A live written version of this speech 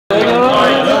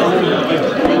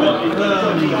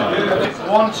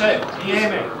1, 2. Can you hear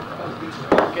me?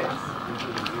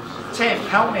 Tim,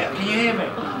 help me. Can you hear me?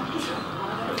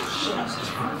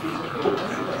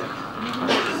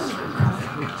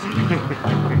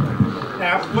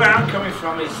 Now, where I'm coming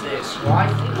from is this,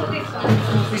 right?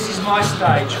 This is my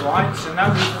stage, right? So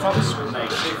nobody fucks with me.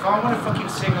 So if I want to fucking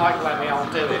sing like Lemmy, I'll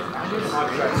do it. I'm doing my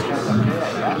great scales up here,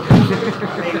 yeah?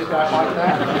 I need to go like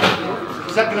that.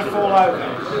 Is that going to fall over?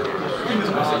 It is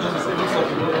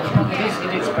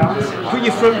balancing. Put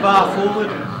your front bar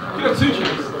forward. You got 2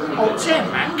 chairs. Oh,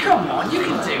 Tim, man, come on, you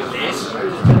can do this.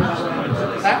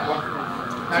 That one.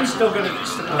 I'm still going to do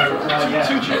Yeah.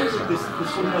 2 chairs.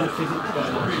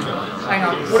 Hang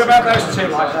on, what about those 2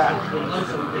 like that?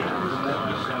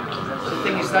 The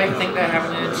thing is, they think they're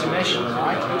having an intermission,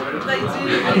 right? They do.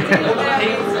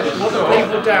 What the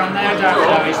people down there don't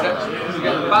know is that...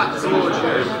 Back towards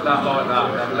you, that like that,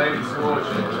 then lean towards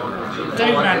you.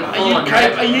 Dude, man,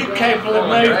 are you capable of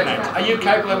movement? Are you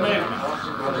capable of movement?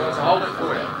 Hold it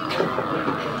for you.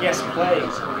 Yes,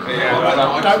 please. Yeah,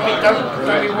 Don't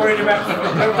be worried about.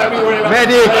 Don't be worried about.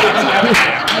 Medic.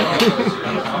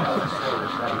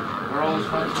 We're always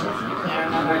fine.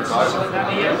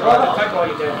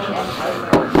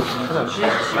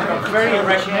 Very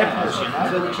erect nipples, you know.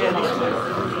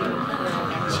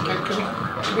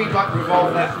 Can we like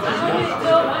revolve that?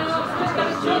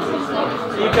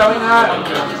 Are you going out?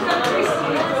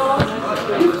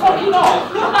 You fucking off!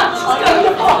 She's got the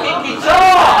fucking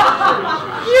guitar!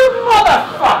 You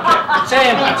motherfucker!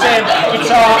 Tim,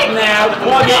 guitar now,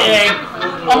 plug it in.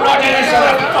 I'm not doing this on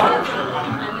a fuck.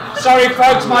 Sorry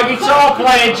folks, my guitar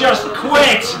player just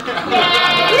quit!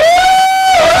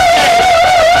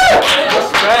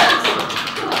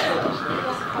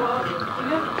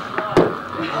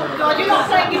 God, you're not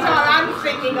playing guitar and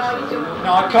singing, are you?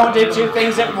 No, I can't do 2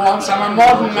 things at once. I'm a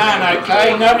modern man,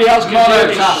 okay? Nobody else can do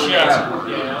this shit.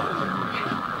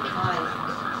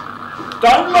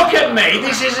 Don't look at me.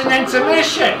 This is an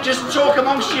intermission. Just talk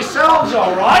amongst yourselves,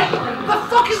 all right? What the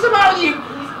fuck is the matter with you?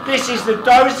 This is the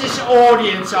dozest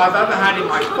audience I've ever had in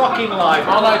my fucking life.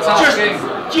 Have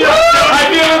you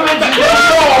ever been to the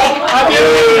door? Have you ever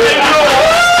been to the door?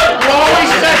 We're always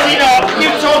setting up.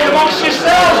 You talk amongst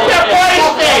yourselves. Get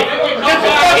wasted. Get the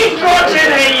fucking drugs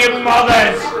in here, you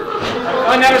mothers.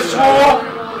 I never swore.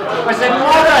 I said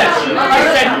mothers. I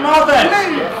said mothers.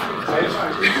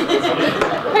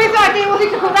 Whose idea was it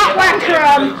to put that wanker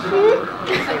on?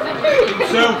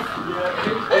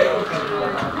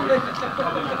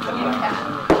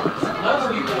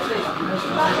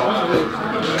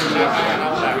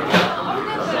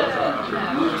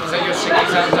 So you're singing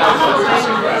something down.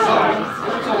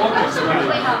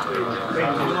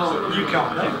 You can't,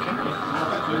 no, can you?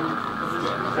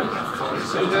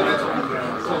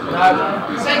 No,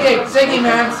 singing,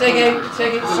 man, singing.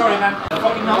 Sorry, man.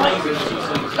 Fucking night.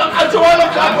 Do I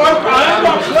look like broke? I ain't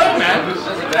got a clue, man.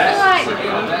 Right.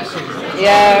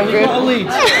 Yeah, I'm good. What a lead.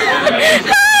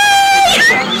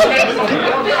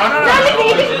 Darling,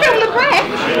 you didn't feel the breath.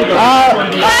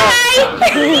 Hi.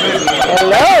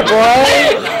 Hello, boy.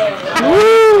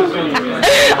 Woo.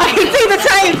 I can see the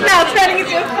times now turning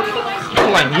into a I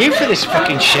blame you for this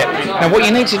fucking shit. Now, what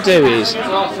you need to do is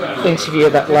interview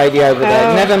that lady over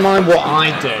there. Never mind what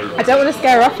I do. I don't want to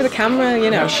scare her off with the camera, you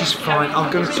know. No, she's fine. I'm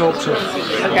going to talk to her.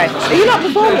 Okay. Are you not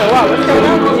performing or what? What's going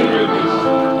on?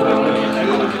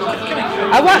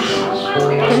 What?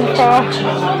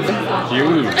 You.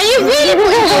 Are you really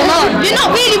putting them on? You're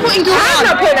not really putting them on. I'm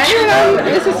not putting anyone on.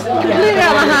 This is completely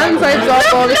out of my hands. I absorb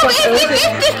all this. It's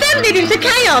descended into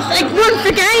chaos, like once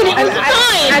again. It's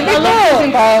fine. And the law is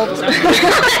involved.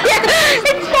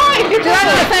 It's fine. Did I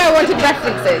not say I wanted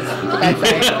references? Let's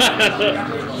say.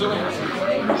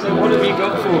 So what have you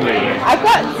got for me? I've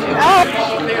got.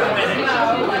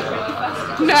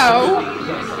 No.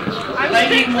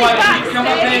 Lady in white, you come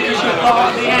up here because you're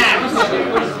part of the act.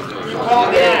 You're part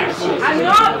of the act. I'm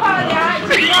not part of the act.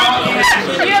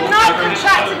 You have not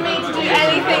contracted me to do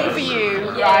anything for you,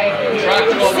 right?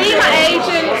 See my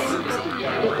agent.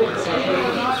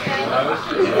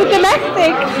 The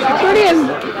domestic. Brilliant.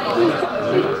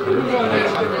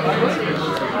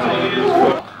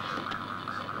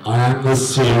 I am the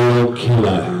serial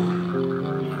killer.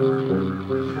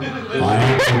 I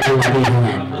am the bloody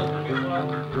hand.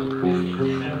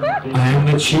 I am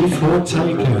the chief war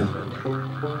taker.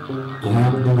 I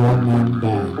am the one-man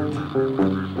band.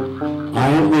 I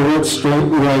am the red straight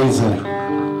razor,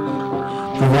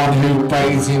 the one who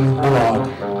bathes in blood.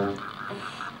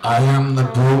 I am the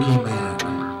boogeyman.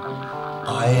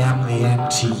 I am the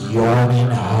empty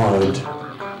yawning horde.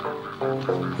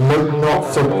 Look not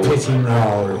for pity,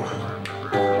 no.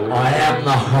 I am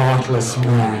the heartless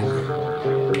man.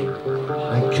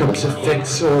 I come to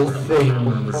fix all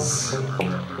things.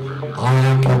 I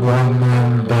am the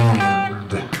one-man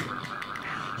band.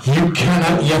 You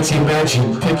cannot yet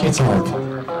imagine, pick it up,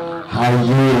 how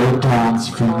you will dance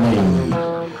for me.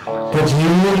 But you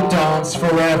will dance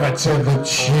forever to the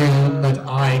tune that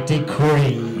I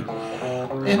decree.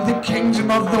 In the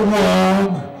kingdom of the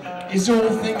worm is all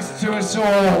things to us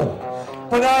all.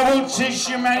 But I will teach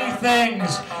you many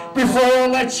things before I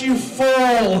let you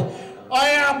fall. I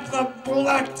am the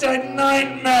Black Dead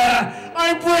Nightmare.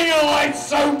 I bring a light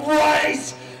so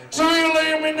bright to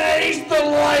illuminate the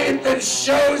light that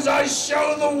shows. I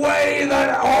show the way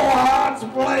that all hearts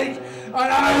break, and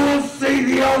I will see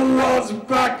the old world's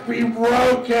back be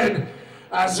broken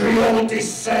as we all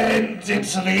descend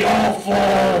into the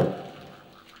awful,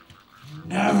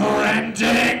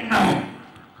 never-ending night.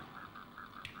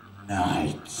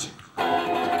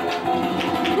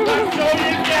 That's all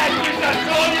you get, that's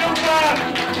all you want!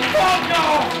 Fuck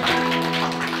off!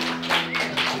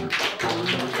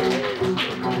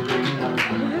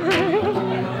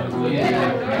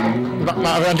 But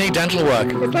I need dental work.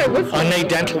 It's like, what's I need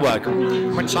dental work.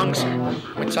 When songs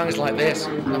like this,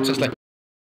 I'm just like,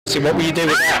 see, what will you do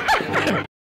with that?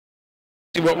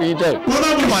 See, what will you do? Well,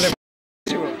 that was...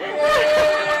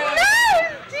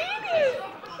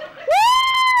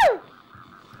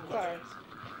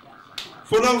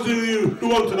 For those of you who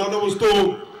want to know, that was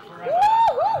Dawn.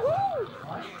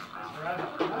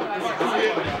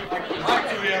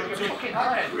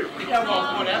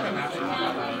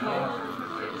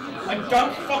 And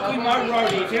don't fuck with my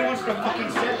roadie. If he wants to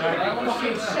fucking sit there,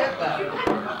 fucking sit there.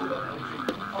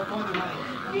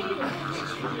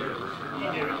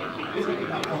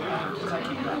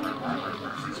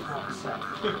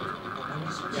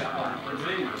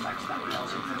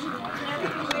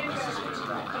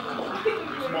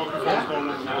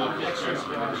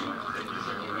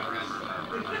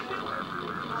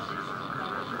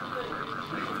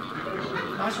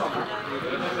 Nice one.